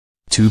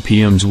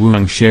2PM's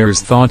Wooyoung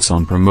shares thoughts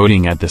on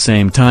promoting at the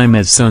same time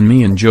as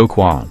Sunmi and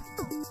Kwon.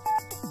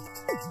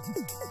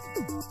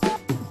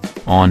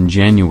 On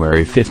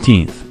January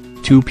 15,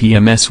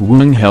 2PM's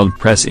Wooyoung held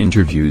press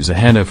interviews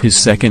ahead of his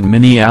second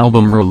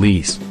mini-album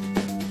release.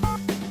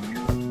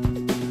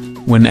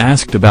 When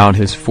asked about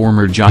his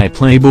former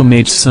J-YP label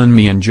mates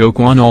Sunmi and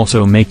Kwon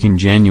also making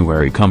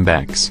January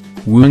comebacks,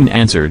 Wooyoung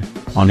answered,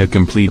 "On a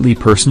completely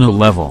personal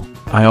level,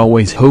 I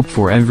always hope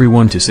for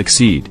everyone to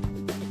succeed."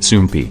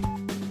 Sunmi.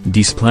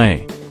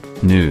 Display.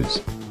 News.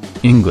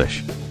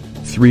 English.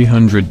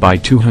 300 by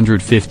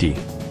 250.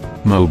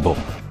 Mobile.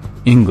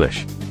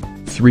 English.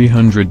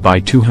 300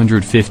 by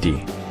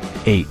 250.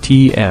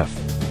 ATF.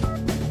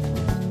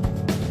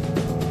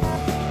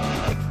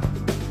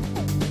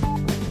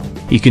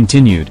 He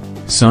continued,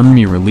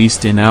 "Sunmi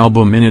released an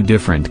album in a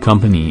different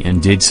company and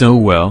did so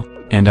well,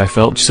 and I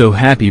felt so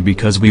happy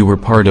because we were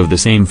part of the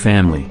same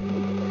family.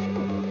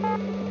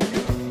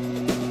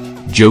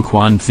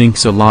 Kwon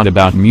thinks a lot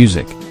about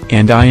music,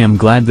 and I am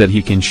glad that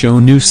he can show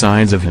new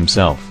sides of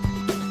himself.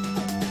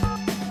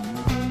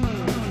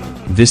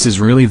 This is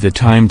really the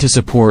time to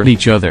support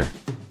each other.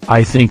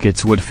 I think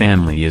it's what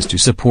family is, to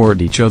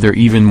support each other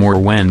even more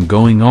when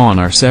going on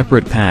our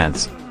separate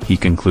paths," he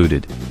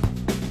concluded.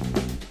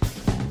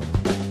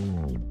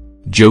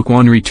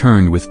 Kwon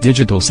returned with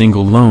digital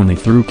single Lonely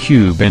through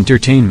Cube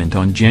Entertainment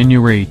on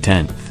January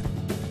 10.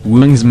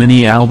 Wooyoung's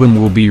mini-album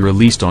will be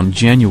released on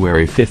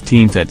January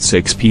 15 at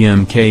 6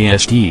 p.m.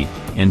 KST,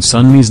 and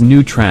Sunmi's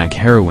new track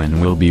Heroine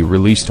will be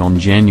released on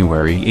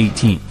January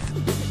 18.